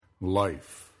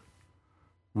life.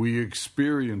 We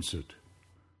experience it.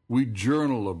 We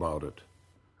journal about it.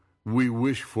 We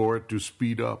wish for it to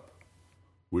speed up.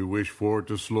 We wish for it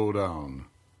to slow down.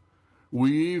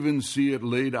 We even see it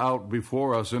laid out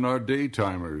before us in our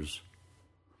daytimers.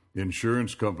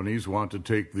 Insurance companies want to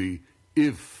take the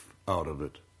if out of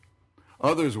it.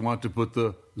 Others want to put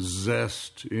the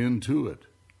zest into it.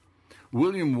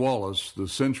 William Wallace, the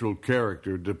central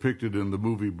character depicted in the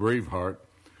movie Braveheart,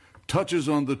 touches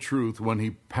on the truth when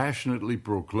he passionately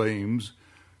proclaims,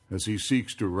 as he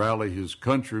seeks to rally his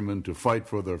countrymen to fight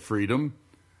for their freedom,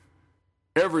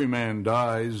 "Every man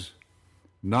dies,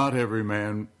 not every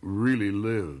man really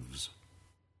lives."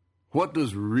 What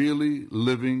does really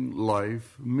living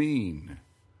life mean?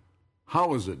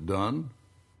 How is it done?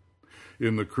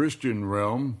 In the Christian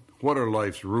realm, what are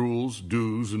life's rules,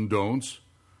 do's, and don'ts?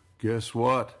 Guess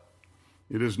what?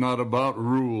 It is not about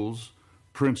rules,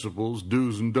 principles,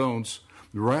 do's, and don'ts.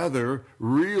 Rather,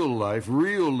 real life,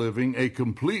 real living, a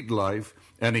complete life,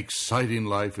 an exciting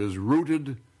life is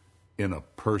rooted in a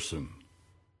person.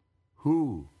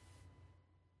 Who?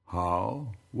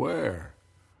 How? Where?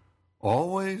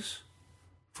 Always?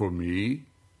 For me?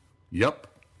 Yep.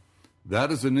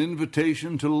 That is an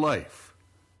invitation to life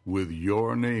with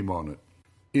your name on it.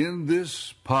 In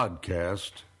this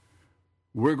podcast,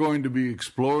 we're going to be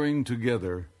exploring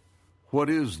together what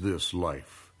is this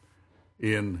life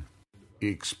in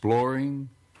Exploring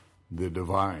the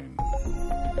Divine.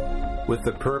 With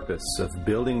the purpose of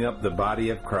building up the body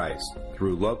of Christ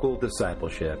through local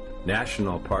discipleship,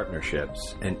 national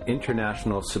partnerships, and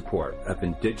international support of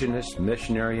indigenous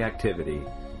missionary activity,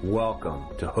 welcome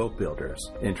to Hope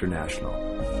Builders International.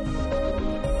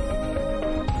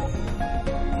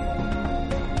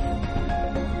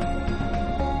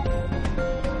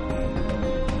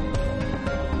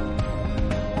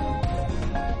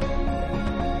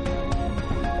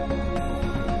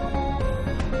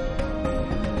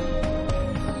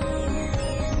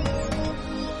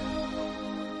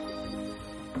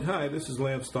 Hi, this is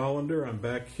Lance Tholender. I'm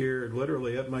back here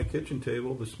literally at my kitchen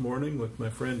table this morning with my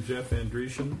friend Jeff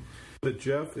Andresen.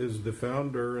 Jeff is the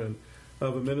founder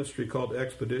of a ministry called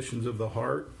Expeditions of the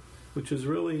Heart, which is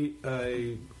really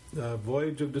a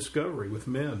voyage of discovery with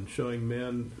men, showing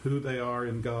men who they are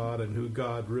in God and who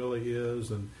God really is.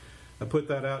 And I put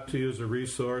that out to you as a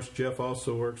resource. Jeff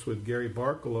also works with Gary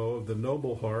Barkalow of the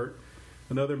Noble Heart,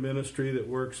 another ministry that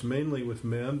works mainly with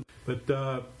men. But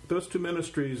those two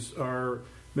ministries are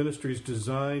ministries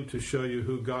designed to show you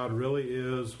who God really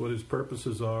is, what His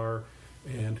purposes are,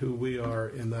 and who we are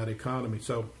in that economy.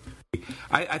 So,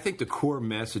 I think the core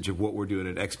message of what we're doing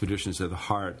at Expeditions of the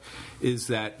Heart is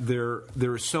that there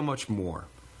is so much more.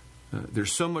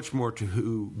 There's so much more to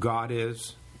who God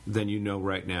is than you know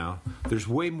right now. There's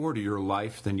way more to your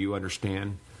life than you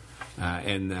understand.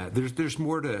 And there's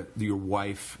more to your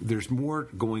wife. There's more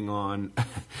going on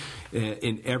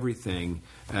in everything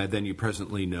than you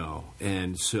presently know.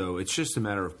 And so it's just a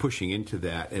matter of pushing into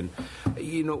that. And,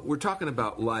 you know, we're talking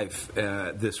about life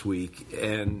this week.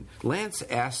 And Lance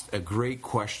asked a great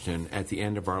question at the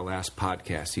end of our last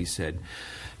podcast. He said,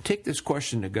 take this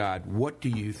question to God, what do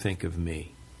you think of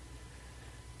me?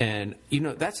 And, you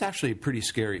know, that's actually a pretty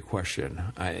scary question,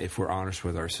 if we're honest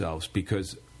with ourselves,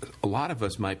 because a lot of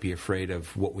us might be afraid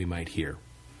of what we might hear.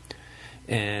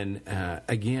 And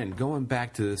again, going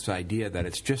back to this idea that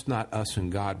it's just not us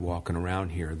and God walking around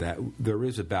here, that there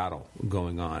is a battle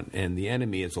going on, and the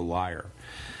enemy is a liar.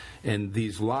 And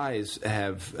these lies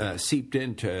have seeped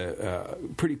into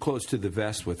pretty close to the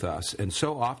vest with us. And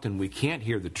so often we can't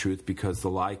hear the truth because the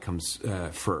lie comes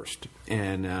first.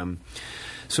 And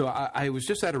so I was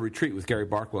just at a retreat with Gary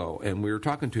Barkalow, and we were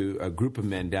talking to a group of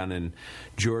men down in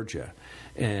Georgia.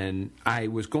 And I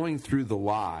was going through the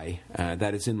lie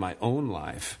that is in my own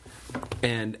life.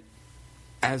 And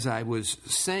as I was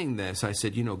saying this, I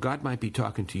said, you know, God might be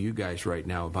talking to you guys right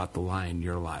now about the lie in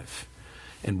your life.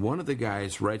 And one of the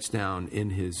guys writes down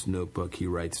in his notebook, he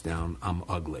writes down, I'm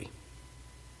ugly.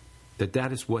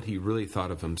 That is what he really thought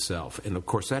of himself. And, of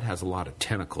course, that has a lot of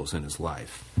tentacles in his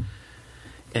life.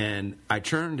 And I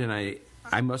turned and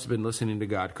I must have been listening to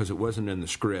God because it wasn't in the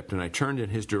script. And I turned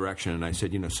in his direction and I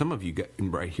said, you know, some of you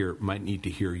right here might need to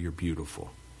hear you're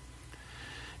beautiful.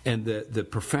 And the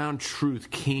profound truth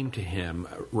came to him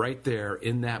right there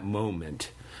in that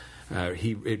moment.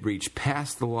 It reached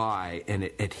past the lie, and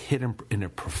it hit him in a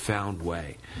profound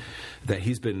way, that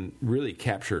he's been really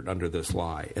captured under this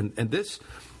lie. And this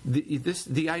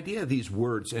the idea of these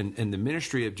words and the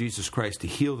ministry of Jesus Christ to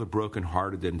heal the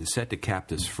brokenhearted and to set the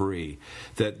captives free,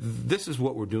 that this is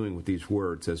what we're doing with these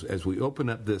words. As we open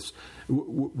up this,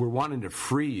 we're wanting to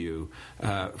free you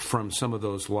from some of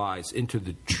those lies into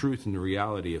the truth and the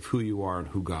reality of who you are and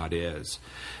who God is.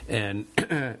 And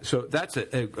so that's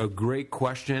a great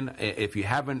question. If you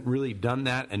haven't really done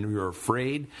that and you're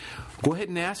afraid, go ahead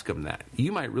and ask Him that.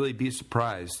 You might really be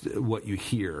surprised what you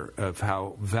hear of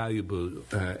how valuable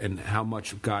and how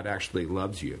much God actually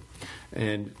loves you.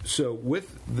 And so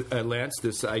with Lance,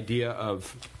 this idea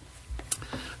of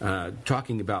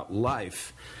talking about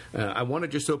life, I want to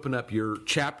just open up your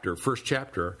first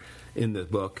chapter in the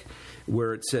book,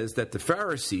 where it says that the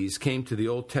Pharisees came to the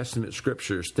Old Testament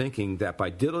scriptures thinking that by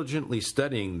diligently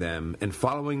studying them and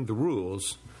following the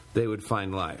rules, they would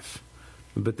find life.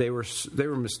 But they were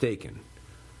mistaken.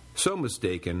 So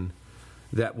mistaken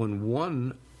that when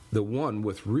the one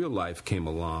with real life came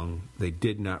along, they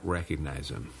did not recognize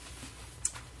him.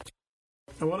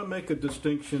 I want to make a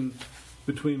distinction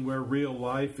between where real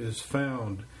life is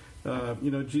found.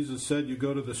 Jesus said you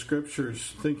go to the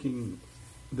scriptures thinking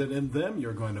that in them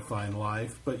you're going to find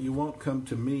life, but you won't come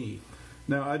to me.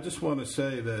 Now, I just want to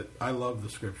say that I love the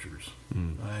scriptures.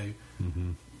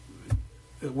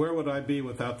 Where would I be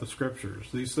without the scriptures?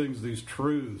 These things, these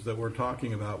truths that we're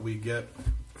talking about, we get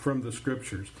from the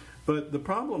scriptures. But the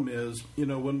problem is,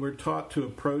 when we're taught to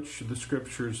approach the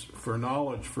scriptures for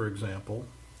knowledge, for example,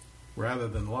 rather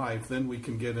than life, then we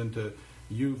can get into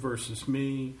you versus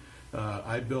me.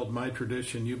 I build my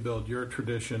tradition, you build your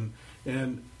tradition.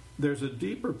 And there's a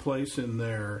deeper place in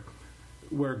there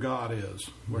where God is,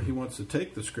 where He wants to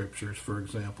take the scriptures, for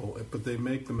example, but they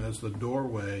make them as the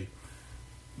doorway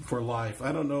for life.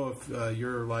 I don't know if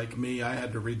you're like me. I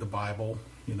had to read the Bible,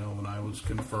 when I was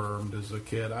confirmed as a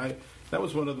kid. That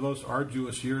was one of the most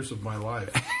arduous years of my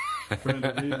life, trying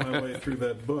to read my way through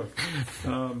that book.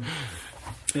 And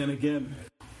again,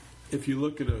 if you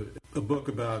look at a book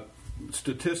about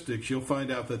statistics, you'll find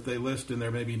out that they list in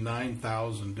there maybe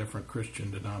 9,000 different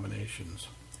Christian denominations.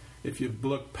 If you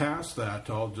look past that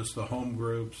to all just the home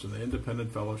groups and the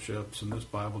independent fellowships and this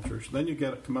Bible church, then you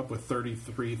come up with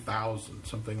 33,000,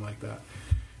 something like that.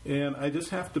 And I just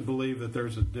have to believe that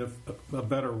there's a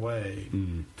better way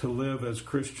to live as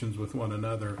Christians with one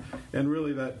another. And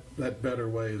really that better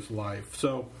way is life.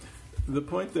 So the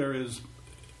point there is,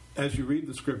 as you read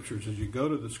the scriptures, as you go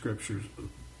to the scriptures,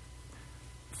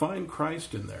 find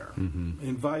Christ in there.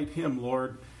 Invite Him,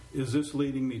 Lord, is this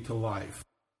leading me to life?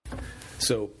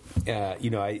 So,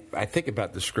 I think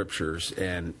about the scriptures,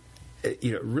 and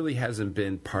it really hasn't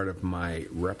been part of my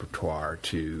repertoire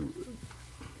to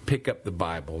pick up the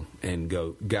Bible and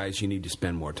go, guys, you need to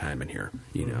spend more time in here,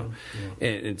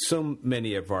 And so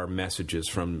many of our messages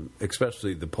from,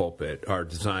 especially the pulpit, are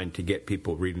designed to get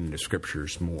people reading the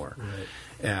scriptures more.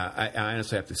 Right. I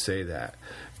honestly have to say that.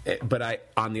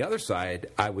 But on the other side,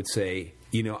 I would say,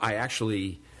 I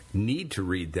actually need to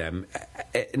read them.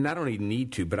 Not only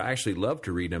need to, but I actually love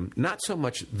to read them. Not so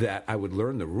much that I would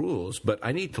learn the rules, but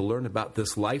I need to learn about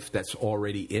this life that's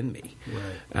already in me.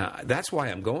 Right. That's why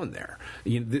I'm going there.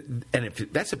 And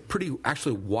that's a pretty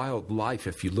actually wild life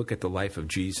if you look at the life of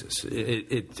Jesus.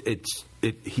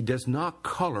 He does not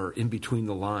color in between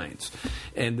the lines.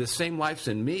 And the same life's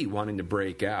in me wanting to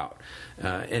break out.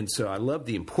 And so I love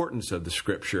the importance of the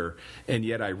Scripture, and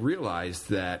yet I realize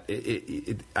that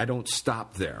I don't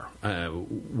stop there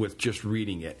with just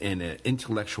reading it in an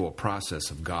intellectual process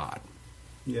of God.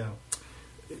 Yeah.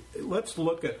 Let's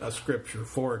look at a Scripture,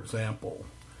 for example,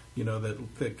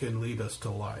 that can lead us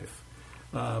to life.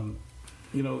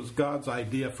 It was God's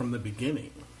idea from the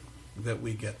beginning that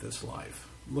we get this life.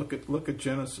 Look at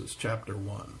Genesis chapter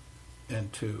 1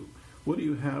 and 2. What do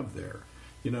you have there?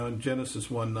 In Genesis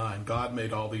 1:9, God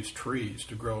made all these trees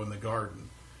to grow in the garden.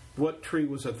 What tree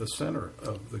was at the center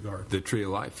of the garden? The tree of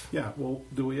life. Yeah. Well,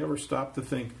 do we ever stop to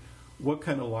think, what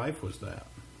kind of life was that?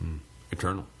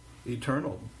 Eternal.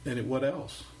 Eternal. And what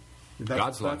else?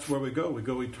 God's life. That's where we go. We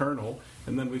go eternal,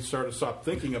 and then we stop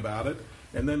thinking about it.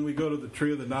 And then we go to the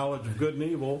tree of the knowledge of good and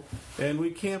evil, and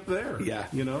we camp there,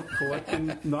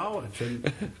 collecting knowledge.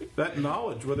 And that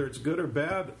knowledge, whether it's good or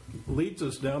bad, leads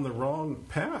us down the wrong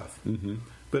path.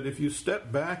 But if you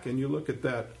step back and you look at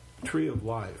that tree of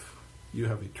life, you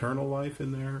have eternal life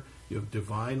in there, you have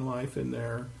divine life in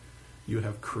there, you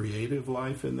have creative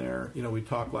life in there. We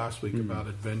talked last week about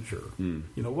adventure.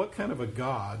 What kind of a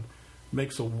God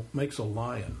makes a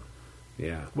lion?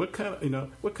 Yeah. What kind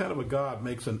of a God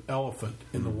makes an elephant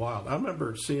in the wild? I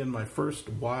remember seeing my first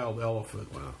wild elephant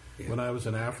when I was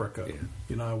in Africa.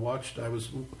 Yeah. I was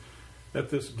at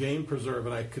this game preserve,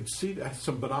 and I could see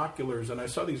some binoculars, and I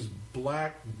saw these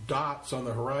black dots on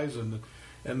the horizon,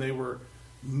 and they were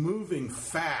moving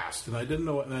fast, and I didn't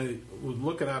know it, and I was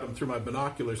looking at them through my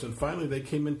binoculars, and finally they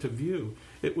came into view.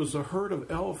 It was a herd of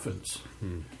elephants.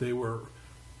 They were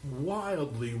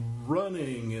wildly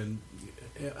running, and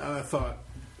I thought,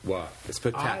 wow, it's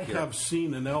spectacular. I have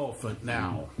seen an elephant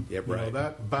now. Yep, You right. know,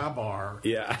 that Babar,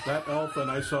 Yeah. that elephant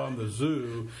I saw in the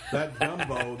zoo, that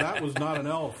Dumbo, that was not an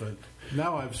elephant.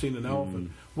 Now I've seen an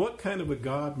elephant. What kind of a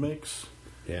God makes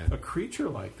Yeah. a creature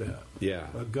like that? Yeah.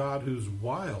 A God who's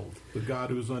wild, a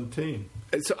God who's untamed.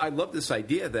 So I love this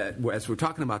idea that as we're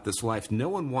talking about this life, no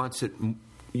one wants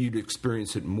you to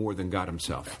experience it more than God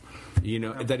himself. You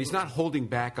know, that he's not holding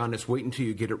back on us, wait until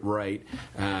you get it right.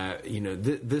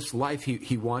 This life,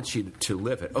 he wants you to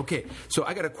live it. Okay, so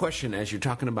I got a question as you're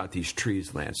talking about these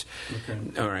trees, Lance.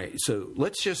 Okay. All right, so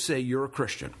let's just say you're a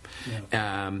Christian.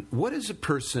 Yeah. What does a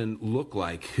person look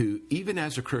like who, even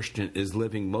as a Christian, is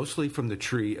living mostly from the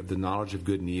tree of the knowledge of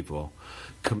good and evil?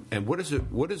 And what does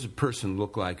a person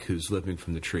look like who's living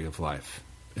from the tree of life?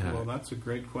 Well, that's a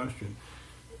great question.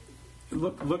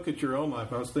 Look at your own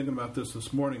life. I was thinking about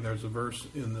this morning. There's a verse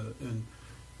in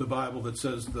the Bible that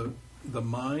says the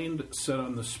mind set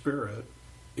on the Spirit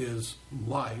is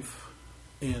life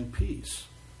and peace.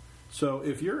 So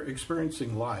if you're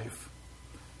experiencing life,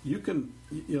 you can,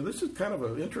 this is kind of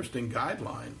an interesting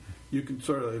guideline. You can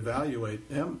sort of evaluate,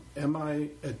 am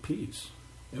I at peace?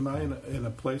 Am I in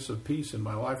a place of peace in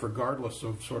my life, regardless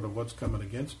of sort of what's coming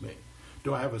against me?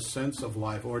 Do I have a sense of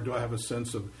life, or do I have a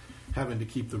sense of having to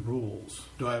keep the rules?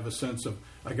 Do I have a sense of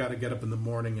I got to get up in the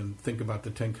morning and think about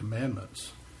the Ten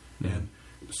Commandments? And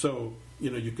so,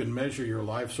 you can measure your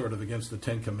life sort of against the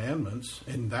Ten Commandments,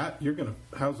 and that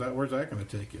where's that going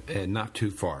to take you? And not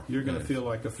too far. You're going to feel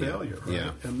like a failure, right?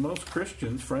 Yeah. And most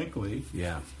Christians, frankly,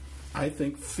 I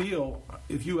think feel,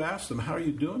 if you ask them, how are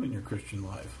you doing in your Christian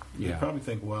life? They probably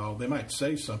think, well, they might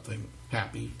say something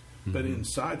happy, but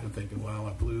inside they're thinking, well,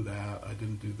 I blew that, I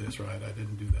didn't do this right, I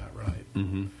didn't do that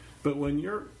right. But when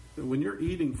you're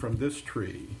eating from this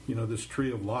tree, this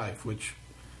tree of life, which,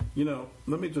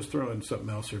 let me just throw in something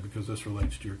else here because this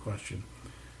relates to your question.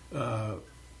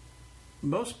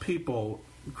 Most people,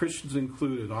 Christians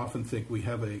included, often think we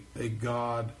have a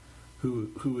God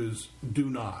who is do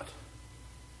not.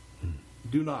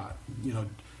 Do not.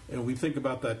 And we think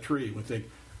about that tree. We think,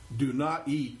 do not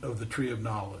eat of the tree of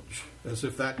knowledge, as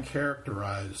if that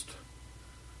characterized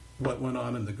what went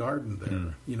on in the garden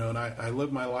there. And I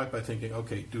live my life by thinking,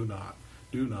 okay, do not.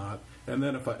 And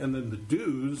then then the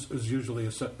do's is usually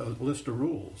a list of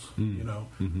rules.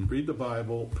 Read the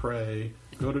Bible, pray,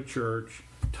 go to church,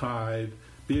 tithe,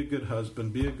 be a good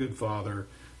husband, be a good father,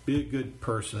 be a good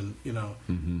person.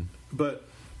 But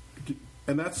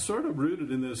and that's sort of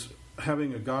rooted in this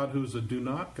having a God who's a do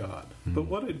not God. But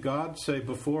what did God say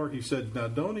before? He said, now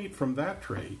don't eat from that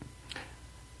tree.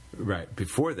 Right.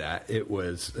 Before that, it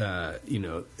was,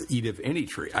 eat of any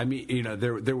tree. I mean,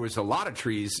 there was a lot of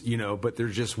trees, but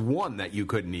there's just one that you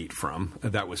couldn't eat from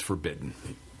that was forbidden.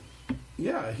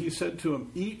 Yeah, he said to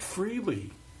him, eat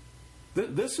freely.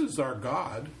 This is our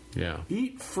God. Yeah.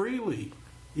 Eat freely.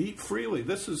 Eat freely.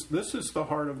 This is the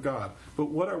heart of God. But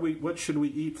what should we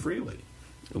eat freely?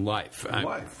 Life.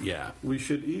 Life. Yeah. We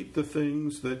should eat the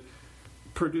things that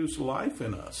produce life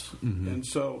in us. And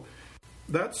so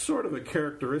that's sort of a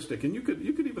characteristic. And you could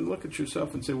even look at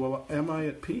yourself and say, well, am I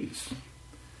at peace?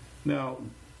 Now,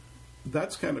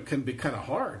 that's can be kind of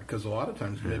hard, because a lot of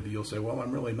times maybe you'll say, well,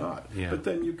 I'm really not. Yeah. But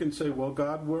then you can say, well,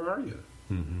 God, where are you?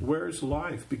 Where's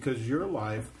life? Because your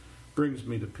life brings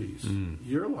me to peace.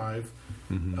 Your life,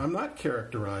 I'm not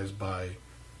characterized by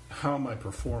how am I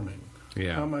performing?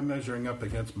 Yeah. How am I measuring up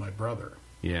against my brother?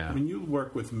 Yeah. When you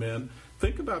work with men,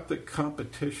 think about the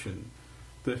competition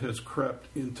that has crept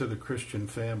into the Christian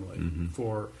family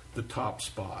for the top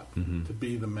spot, to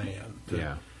be the man.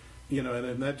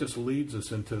 And that just leads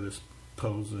us into this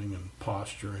posing and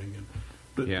posturing.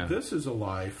 But this is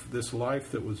this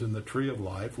life that was in the tree of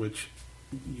life, which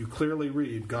you clearly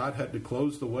read, God had to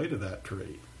close the way to that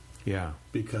tree. Yeah.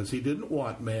 Because he didn't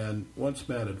want man, once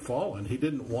man had fallen, he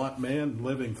didn't want man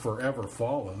living forever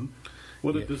fallen.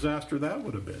 What a disaster that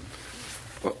would have been.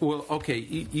 Well, okay,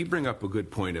 you bring up a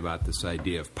good point about this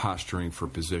idea of posturing for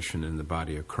position in the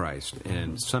body of Christ,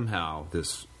 and somehow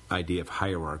this idea of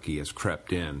hierarchy has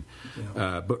crept in.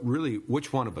 But really,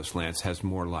 which one of us, Lance, has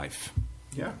more life?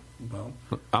 Yeah, well,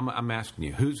 I'm asking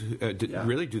you,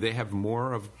 really, do they have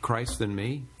more of Christ than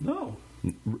me? No.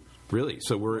 Really?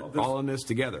 So we're all in this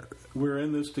together. We're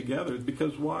in this together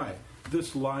because why?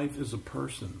 This life is a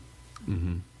person.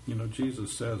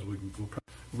 Jesus says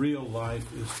real life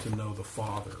is to know the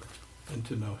Father and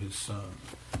to know his Son.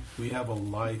 We have a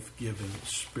life-giving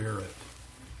Spirit.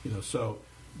 So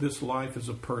this life is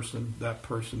a person. That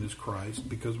person is Christ,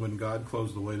 because when God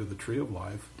closed the way to the tree of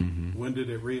life, when did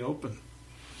it reopen?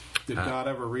 Did God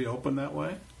ever reopen that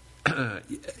way?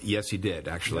 Yes, he did,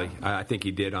 actually. Yeah. I think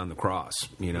he did on the cross,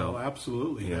 Well,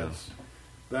 absolutely. Yeah.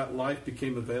 That life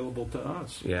became available to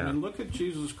us. Yeah. I mean, look at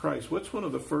Jesus Christ. What's one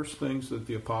of the first things that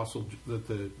the apostle,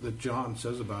 that John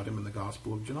says about him in the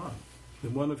Gospel of John?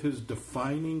 And one of his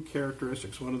defining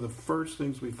characteristics, one of the first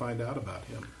things we find out about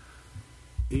him,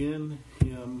 in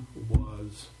him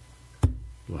was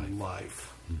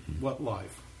life. Mm-hmm. What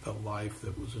life? The life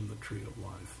that was in the tree of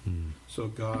life. Mm-hmm. So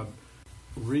God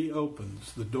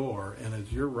reopens the door, and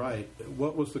as you're right,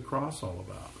 what was the cross all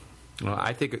about? Well,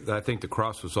 I think the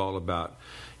cross was all about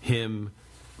him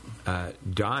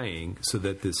dying so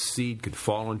that this seed could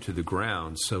fall into the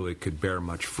ground so it could bear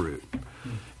much fruit.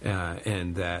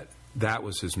 And that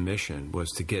was his mission,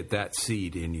 was to get that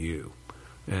seed in you.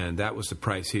 And that was the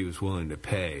price he was willing to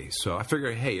pay. So I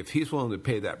figured, hey, if he's willing to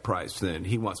pay that price, then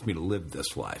he wants me to live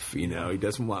this life. He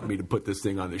doesn't want me to put this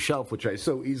thing on the shelf, which I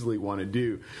so easily want to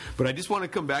do. But I just want to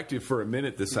come back to for a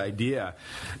minute this idea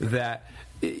that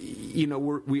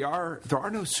there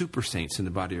are no super saints in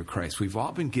the body of Christ. We've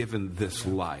all been given this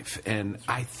life. And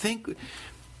I think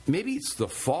maybe it's the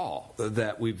fall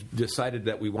that we've decided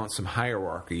that we want some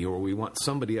hierarchy, or we want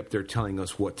somebody up there telling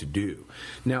us what to do.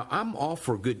 Now, I'm all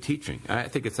for good teaching. I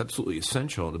think it's absolutely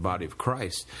essential in the body of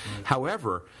Christ. Right.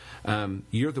 However,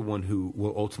 you're the one who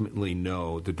will ultimately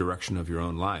know the direction of your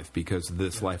own life because of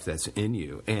this life that's in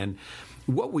you. And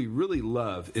what we really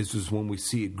love is when we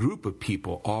see a group of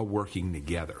people all working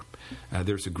together.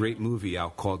 There's a great movie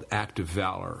out called Act of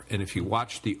Valor, and if you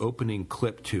watch the opening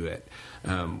clip to it,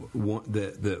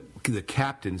 the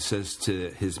captain says to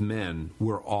his men,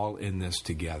 "We're all in this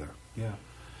together." Yeah.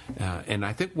 And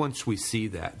I think once we see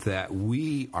that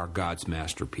we are God's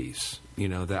masterpiece,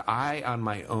 that I on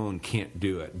my own can't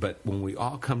do it, but when we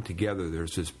all come together,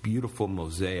 there's this beautiful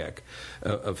mosaic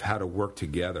of how to work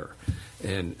together,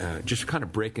 and just kind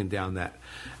of breaking down that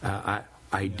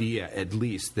idea, at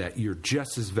least, that you're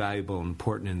just as valuable and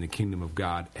important in the kingdom of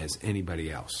God as anybody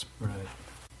else. Right.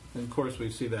 And of course, we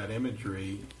see that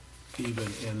imagery even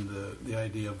in the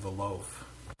idea of the loaf.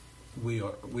 We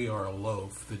are a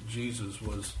loaf, that Jesus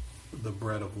was the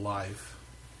bread of life.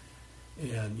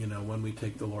 And, when we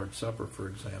take the Lord's Supper, for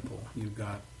example, you've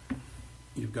got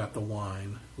the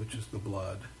wine, which is the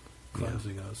blood,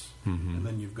 cleansing us. Mm-hmm. And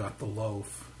then you've got the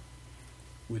loaf,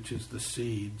 which is the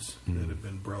seeds that have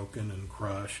been broken and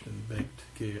crushed and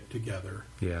baked together.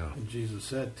 Yeah. And Jesus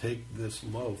said, "Take this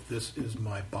loaf. This is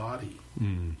my body."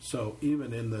 So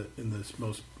even in this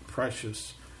most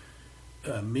precious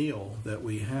meal that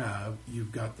we have,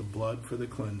 you've got the blood for the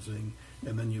cleansing,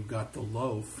 and then you've got the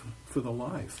loaf for the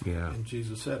life. Yeah. And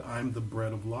Jesus said, "I'm the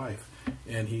bread of life."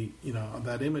 And he,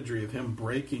 that imagery of him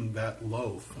breaking that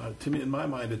loaf, to me, in my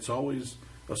mind, it's always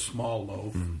a small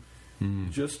loaf.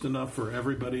 Just enough for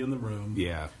everybody in the room.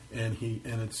 Yeah. And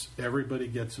it's everybody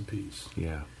gets a piece.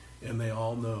 Yeah. And they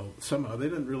all know. Somehow they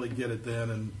didn't really get it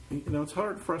then, and it's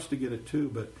hard for us to get it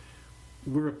too, but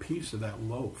we're a piece of that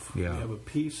loaf. Yeah. We have a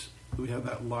piece, we have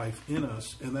that life in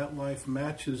us, and that life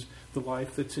matches the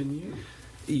life that's in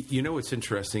you. What's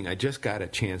interesting? I just got a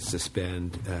chance to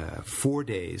spend 4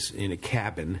 days in a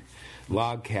cabin,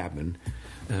 log cabin,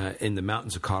 in the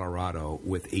mountains of Colorado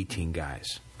with 18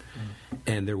 guys.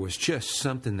 And there was just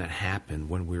something that happened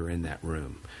when we were in that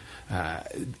room.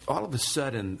 All of a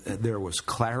sudden, there was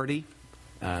clarity.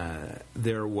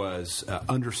 There was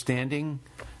understanding.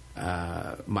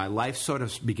 My life sort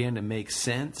of began to make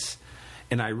sense.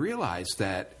 And I realized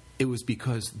that it was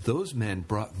because those men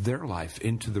brought their life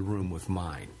into the room with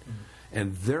mine.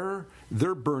 And their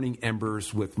burning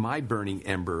embers with my burning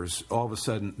embers, all of a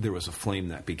sudden there was a flame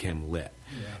that became lit.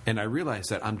 Yeah. And I realized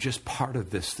that I'm just part of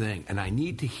this thing, and I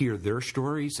need to hear their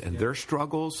stories and their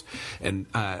struggles, and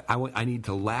I need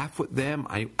to laugh with them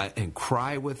and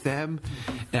cry with them.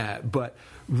 But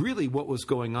really what was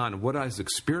going on, what I was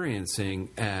experiencing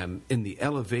in the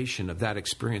elevation of that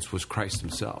experience was Christ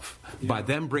himself. Yeah. By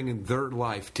them bringing their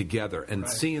life together and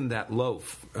seeing that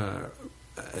loaf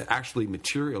actually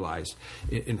materialized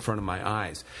in front of my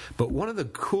eyes. But one of the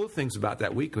cool things about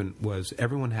that weekend was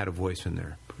everyone had a voice in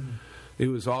there. It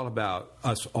was all about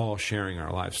us all sharing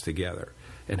our lives together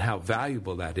and how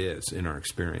valuable that is in our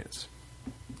experience.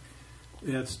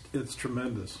 It's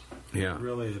tremendous. Yeah.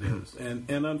 Really it is. And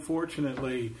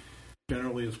unfortunately,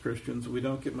 generally as Christians, we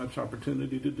don't get much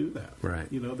opportunity to do that. Right.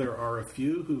 There are a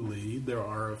few who lead, there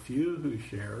are a few who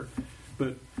share,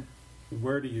 but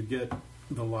where do you get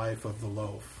the life of the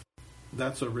loaf?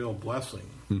 that's a real blessing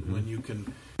when you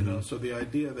can, so the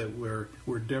idea that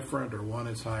we're different or one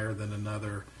is higher than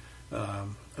another.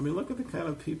 I mean, look at the kind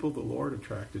of people the Lord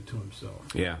attracted to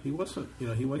himself. Yeah. He wasn't,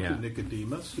 he went to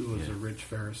Nicodemus, who was a rich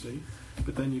Pharisee,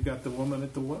 but then you got the woman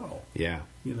at the well. Yeah.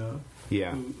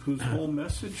 Whose whole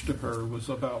message to her was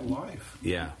about life.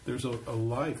 Yeah. There's a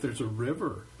life, there's a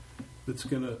river that's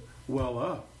going to well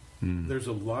up. There's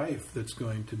a life that's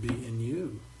going to be in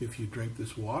you if you drink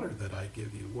this water that I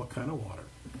give you. What kind of water?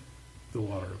 The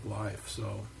water of life.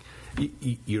 So,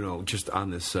 just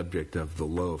on this subject of the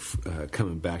loaf,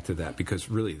 coming back to that, because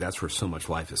really that's where so much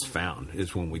life is found,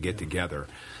 is when we get together.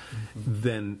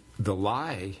 Then the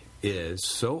lie is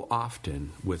so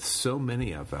often with so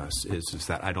many of us is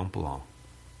that I don't belong.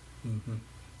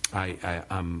 I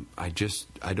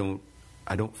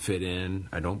don't fit in.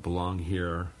 I don't belong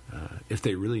here. If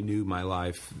they really knew my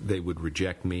life, they would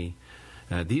reject me.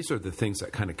 These are the things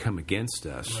that kind of come against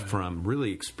us from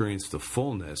really experience the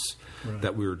fullness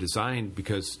that we were designed,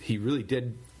 because he really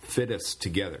did fit us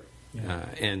together. Yeah.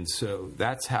 And so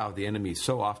that's how the enemy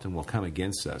so often will come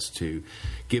against us to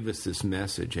give us this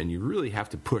message. And you really have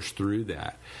to push through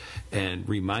that and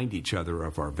remind each other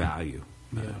of our value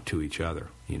to each other,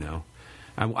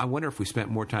 I wonder if we spent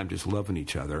more time just loving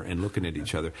each other and looking at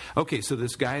each other. Okay, so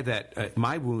this guy that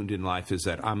my wound in life is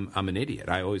that I'm an idiot.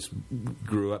 I always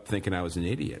grew up thinking I was an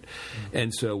idiot,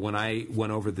 and so when I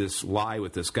went over this lie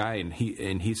with this guy and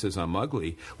he says I'm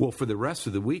ugly, well, for the rest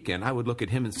of the weekend I would look at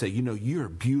him and say, you're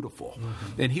beautiful,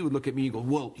 and he would look at me and go,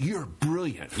 well, you're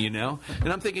brilliant, and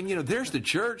I'm thinking, there's the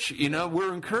church,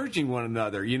 we're encouraging one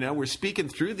another, we're speaking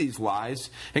through these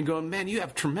lies and going, man, you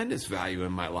have tremendous value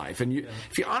in my life, and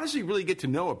if you honestly really get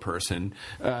to know a person,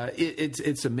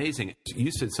 it's amazing.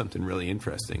 You said something really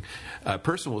interesting. A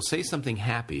person will say something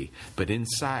happy, but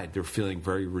inside they're feeling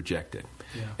very rejected.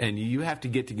 Yeah. And you have to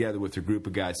get together with a group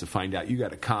of guys to find out you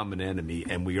got a common enemy,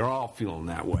 and we are all feeling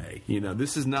that way.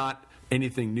 This is not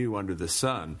anything new under the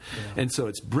sun. Yeah. And so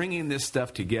it's bringing this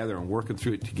stuff together and working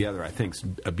through it together, I think, is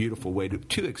a beautiful way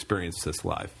to experience this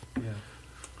life. Yeah.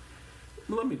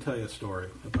 Well, let me tell you a story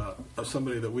about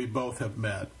somebody that we both have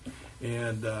met.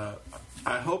 And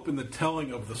I hope in the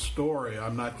telling of the story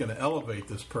I'm not going to elevate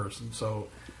this person, so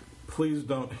please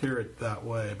don't hear it that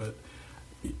way. But,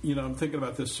 I'm thinking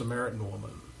about this Samaritan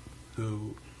woman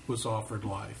who was offered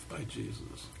life by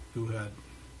Jesus, who had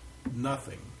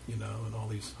nothing, and all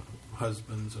these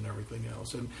husbands and everything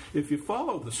else. And if you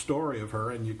follow the story of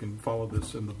her, and you can follow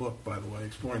this in the book, by the way,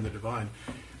 Exploring the Divine,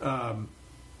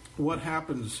 what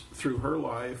happens through her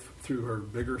life, through her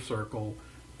bigger circle,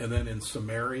 and then in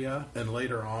Samaria, and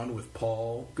later on with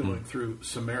Paul going through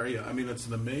Samaria. I mean, it's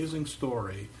an amazing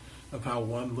story of how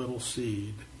one little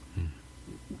seed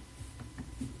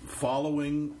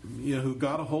following, who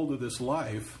got a hold of this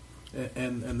life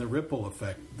and the ripple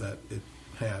effect that it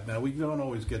had. Now, we don't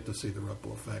always get to see the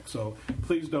ripple effect, so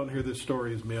please don't hear this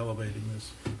story as me elevating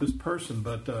this person.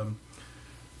 But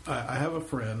I have a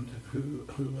friend who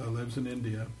lives in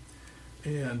India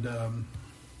and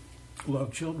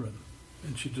loved children.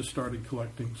 And she just started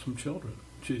collecting some children.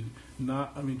 She's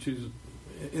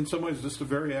in some ways just a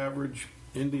very average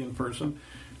Indian person.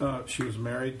 She was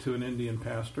married to an Indian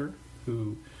pastor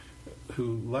who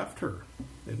left her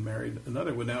and married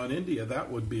another. Well, now in India,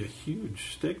 that would be a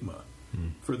huge stigma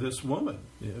for this woman.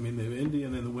 I mean, the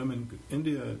Indian and the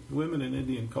women in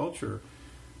Indian culture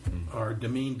are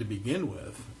demeaned to begin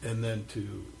with, and then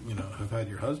to have had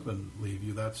your husband leave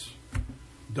you, that's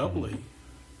doubly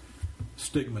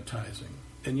stigmatizing.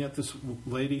 And yet this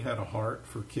lady had a heart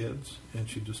for kids, and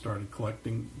she just started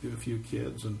collecting a few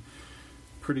kids, and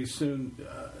pretty soon,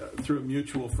 through a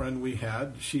mutual friend we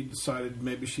had, she decided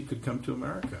maybe she could come to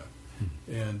America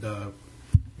and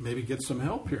maybe get some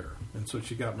help here. And so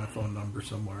she got my phone number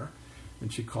somewhere,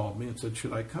 and she called me and said,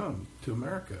 should I come to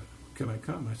America? Can I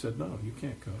come? I said, no, you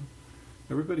can't come.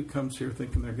 Everybody comes here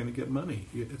thinking they're going to get money.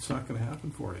 It's not going to happen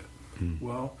for you.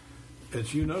 Well,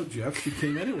 as you know, Jeff, she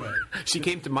came anyway. She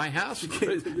came to my house,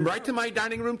 right to my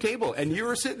dining room table, and you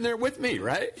were sitting there with me,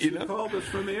 right? She called us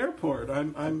from the airport.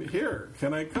 I'm here.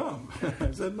 Can I come?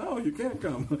 I said, no, you can't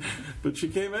come. But she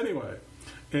came anyway.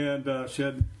 And she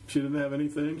didn't have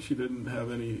anything. She didn't have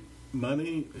any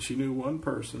money. She knew one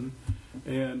person.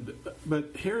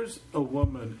 But here's a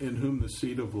woman in whom the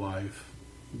seed of life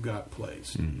got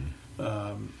placed.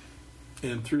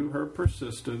 And through her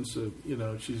persistence,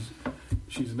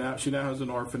 she now has an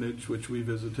orphanage which we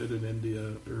visited in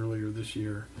India earlier this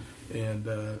year, and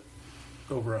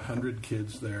over 100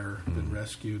 kids there been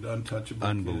rescued, untouchable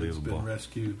kids been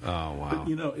rescued. Oh wow!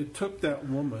 But it took that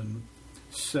woman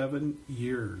 7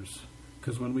 years,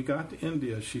 because when we got to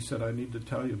India, she said, "I need to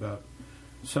tell you about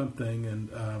something, and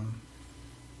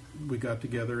we got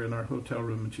together in our hotel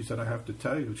room, and she said, I have to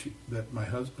tell you that my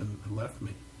husband left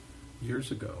me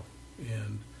years ago,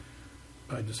 and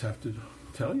I just have to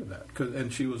tell you that.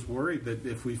 And she was worried that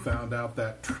if we found out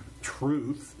that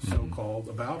truth, so-called,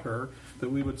 about her, that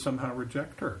we would somehow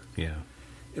reject her. Yeah.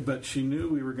 But she knew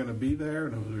we were going to be there,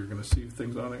 and we were going to see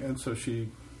things on it, and so she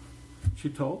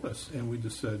told us, and we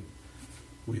just said,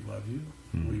 we love you,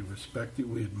 we respect you,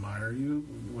 we admire you,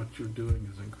 what you're doing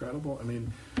is incredible. I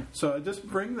mean, so I just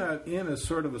bring that in as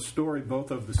sort of a story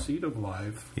both of the seed of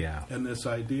life and this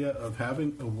idea of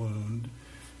having a wound,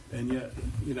 and yet,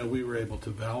 we were able to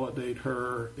validate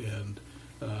her, and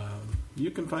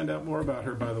you can find out more about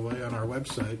her, by the way, on our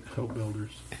website, Hope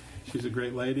Builders. She's a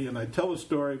great lady, and I tell the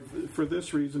story for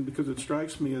this reason, because it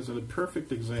strikes me as a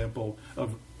perfect example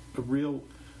of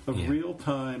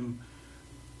real-time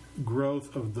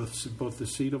growth of both the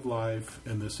seed of life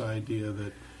and this idea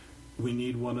that we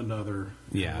need one another.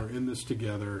 Yeah. We're in this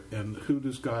together. And who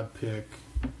does God pick?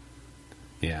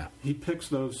 Yeah. He picks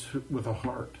those with a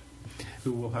heart,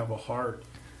 who will have a heart,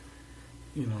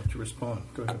 to respond.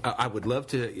 Go ahead. I would love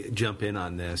to jump in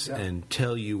on this and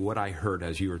tell you what I heard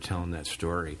as you were telling that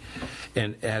story.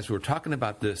 And as we're talking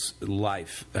about this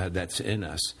life that's in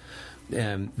us,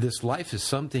 and this life is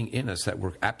something in us that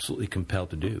we're absolutely compelled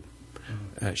to do.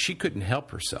 She couldn't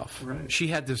help herself. Right. She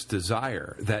had this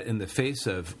desire that in the face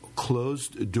of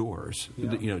closed doors,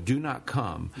 do not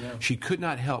come, she could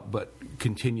not help but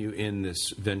continue in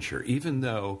this venture, even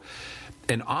though,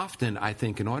 and often I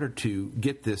think in order to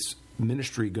get this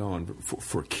ministry going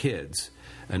for kids,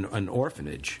 an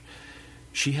orphanage,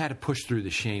 she had to push through the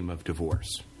shame of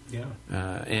divorce. Yeah.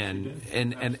 And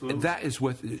that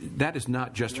is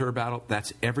not just her battle.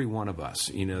 That's every one of us.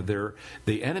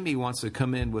 The enemy wants to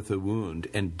come in with a wound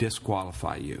and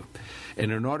disqualify you.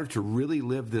 And in order to really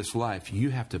live this life,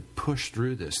 you have to push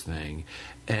through this thing.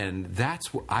 And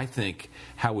that's what I think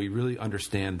how we really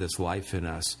understand this life in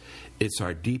us. It's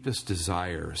our deepest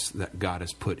desires that God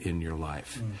has put in your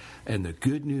life. And the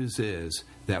good news is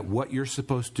that what you're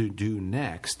supposed to do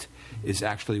next is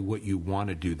actually what you want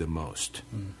to do the most.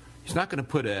 He's not going to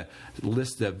put a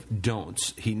list of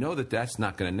don'ts. He knows that that's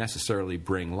not going to necessarily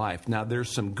bring life. Now,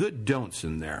 there's some good don'ts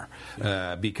in there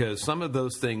because some of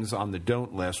those things on the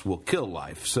don't list will kill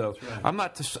life. So I'm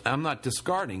not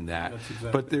discarding that,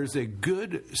 but there's a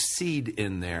good seed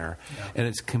in there, and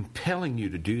it's compelling you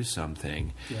to do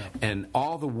something. And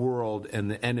all the world and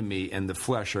the enemy and the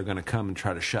flesh are going to come and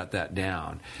try to shut that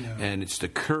down. And it's the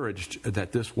courage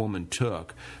that this woman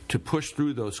took to push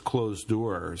through those closed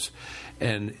doors.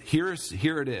 And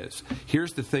here it is.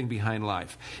 Here's the thing behind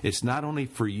life. It's not only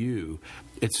for you,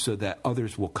 it's so that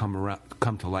others will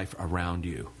come to life around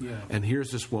you. And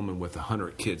here's this woman with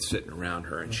 100 kids sitting around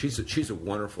her, and she's a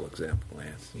wonderful example,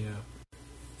 Lance.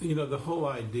 The whole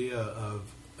idea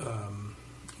of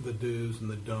the do's and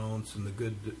the don'ts, and the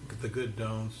good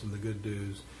don'ts and the good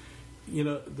do's.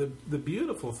 The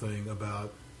beautiful thing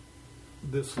about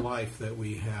this life that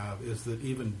we have is that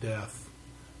even death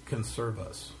can serve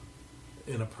us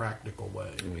in a practical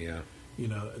way.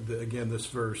 Again, this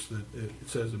verse that it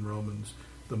says in Romans,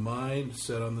 the mind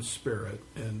set on the Spirit,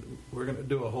 and we're going to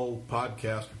do a whole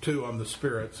podcast or two on the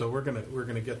Spirit, so we're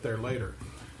going to get there later,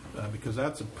 because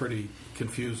that's a pretty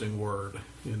confusing word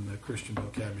in the Christian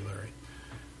vocabulary.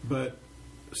 But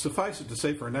suffice it to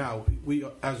say, for now, we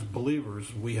as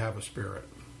believers, we have a spirit.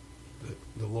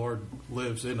 The Lord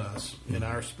lives in us, in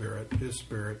our spirit. His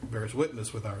Spirit bears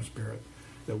witness with our spirit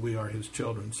that we are His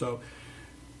children. So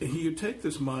you take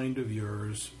this mind of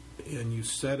yours and you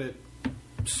set it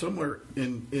somewhere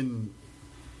in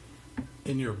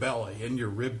your belly, in your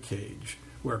rib cage,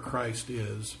 where Christ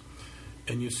is,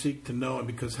 and you seek to know Him,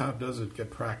 because how does it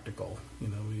get practical?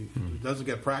 It doesn't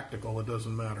get practical, it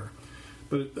doesn't matter.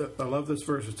 But I love this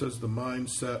verse. It says, the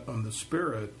mind set on the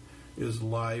Spirit is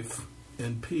life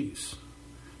and peace.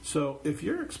 So if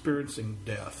you're experiencing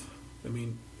death,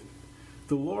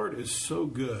 the Lord is so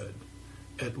good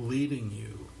at leading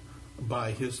you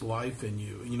by His life in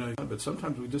you. But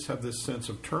sometimes we just have this sense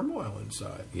of turmoil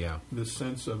inside. This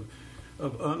sense of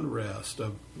unrest,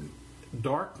 of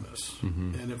darkness.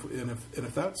 And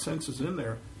if that sense is in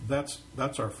there, that's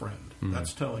our friend.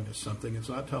 That's telling us something. It's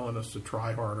not telling us to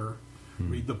try harder,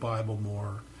 read the Bible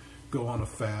more, go on a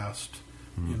fast,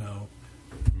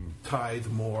 tithe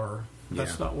more.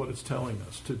 That's not what it's telling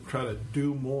us, to try to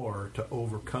do more to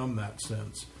overcome that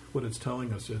sense. What it's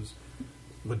telling us is,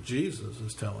 what Jesus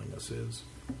is telling us is,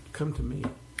 come to me.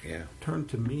 Turn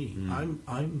to me.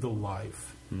 I'm the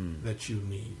life that you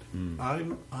need.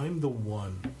 I'm the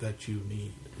one that you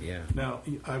need. Now,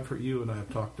 I've heard you and I have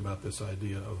talked about this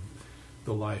idea of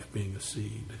the life being a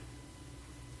seed,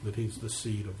 that he's the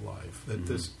seed of life, that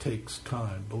this takes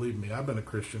time. Believe me, I've been a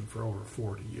Christian for over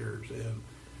 40 years, and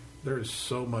there is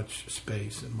so much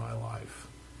space in my life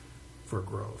for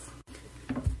growth.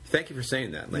 Thank you for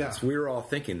saying that, Lance. Yeah. We were all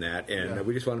thinking that, and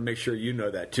we just want to make sure you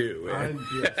know that too. Yes.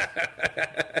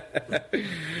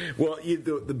 Well,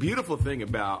 the beautiful thing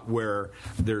about where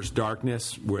there's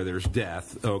darkness, where there's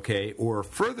death, okay, or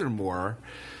furthermore,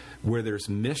 where there's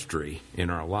mystery in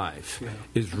our life,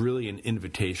 is really an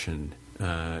invitation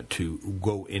to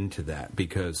go into that,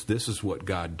 because this is what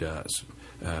God does.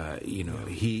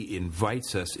 He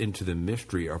invites us into the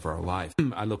mystery of our life.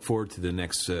 I look forward to the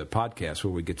next podcast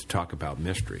where we get to talk about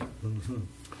mystery. Mm-hmm.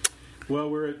 Well,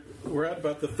 we're at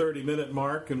about the 30-minute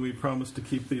mark, and we promised to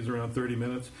keep these around 30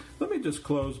 minutes. Let me just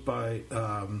close by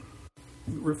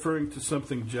referring to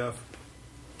something Jeff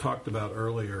talked about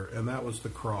earlier, and that was the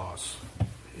cross,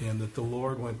 and that the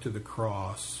Lord went to the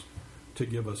cross to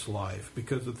give us life.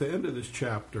 Because at the end of this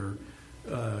chapter,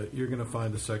 you're going to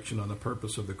find a section on the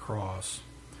purpose of the cross.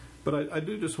 But I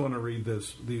do just want to read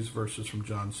these verses from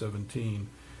John 17.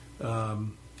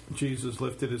 Jesus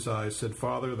lifted his eyes, said,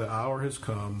 Father, the hour has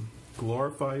come.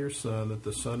 Glorify your Son, that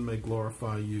the Son may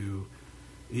glorify you,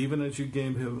 even as you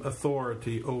gave him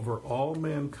authority over all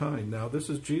mankind. Now, this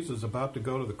is Jesus about to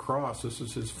go to the cross. This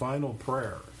is his final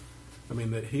prayer. I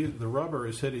mean, the rubber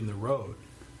is hitting the road.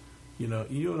 You know,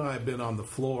 you and I have been on the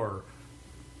floor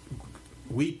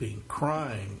weeping,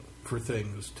 crying for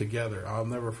things together. I'll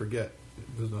never forget.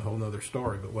 This is a whole other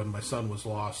story, but when my son was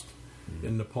lost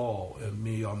in Nepal and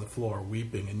me on the floor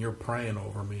weeping and you're praying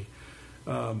over me,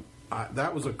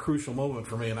 that was a crucial moment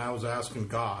for me, and I was asking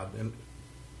God and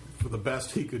for the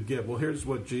best he could give. Well, here's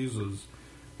what Jesus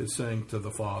is saying to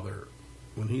the Father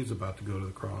when he's about to go to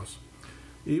the cross.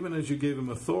 Even as you gave him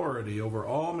authority over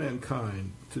all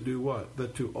mankind to do what?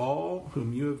 That to all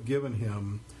whom you have given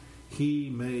him, he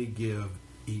may give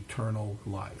eternal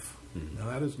life. Mm-hmm. Now,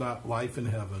 that is not life in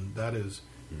heaven. That is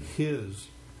his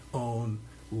own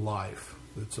life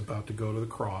that's about to go to the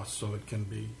cross so it can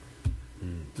be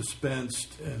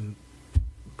dispensed and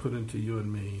put into you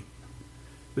and me.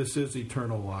 This is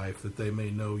eternal life, that they may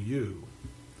know you,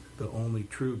 the only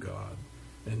true God,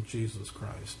 and Jesus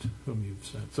Christ, whom you've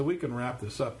sent. So we can wrap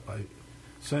this up by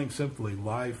saying simply,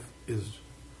 life is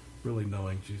really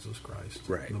knowing Jesus Christ.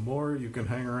 Right. The more you can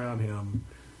hang around him,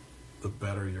 the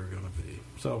better you're going to be.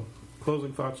 So,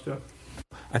 closing thoughts, Jeff?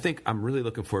 I think I'm really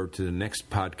looking forward to the next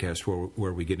podcast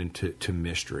where we get into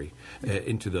mystery,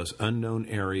 into those unknown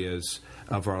areas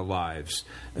of our lives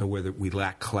where we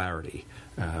lack clarity.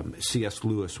 C.S.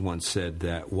 Lewis once said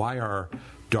that, why are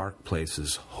dark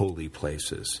places holy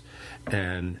places?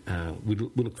 And we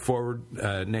look forward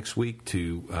next week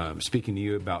to speaking to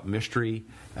you about mystery.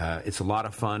 It's a lot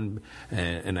of fun,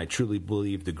 and I truly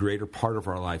believe the greater part of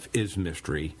our life is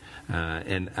mystery.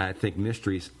 And I think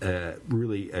mystery is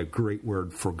really a great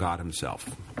word for God himself.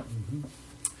 Mm-hmm.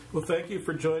 Well, thank you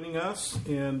for joining us.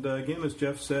 And again, as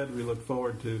Jeff said, we look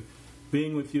forward to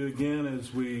being with you again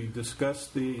as we discuss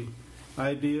the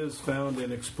ideas found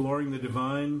in exploring the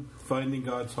divine, finding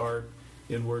God's heart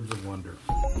in words of wonder.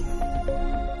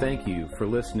 Thank you for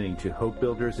listening to Hope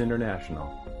Builders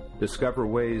International. Discover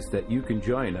ways that you can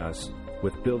join us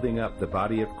with building up the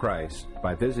body of Christ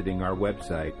by visiting our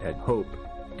website at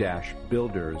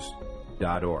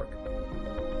hope-builders.org.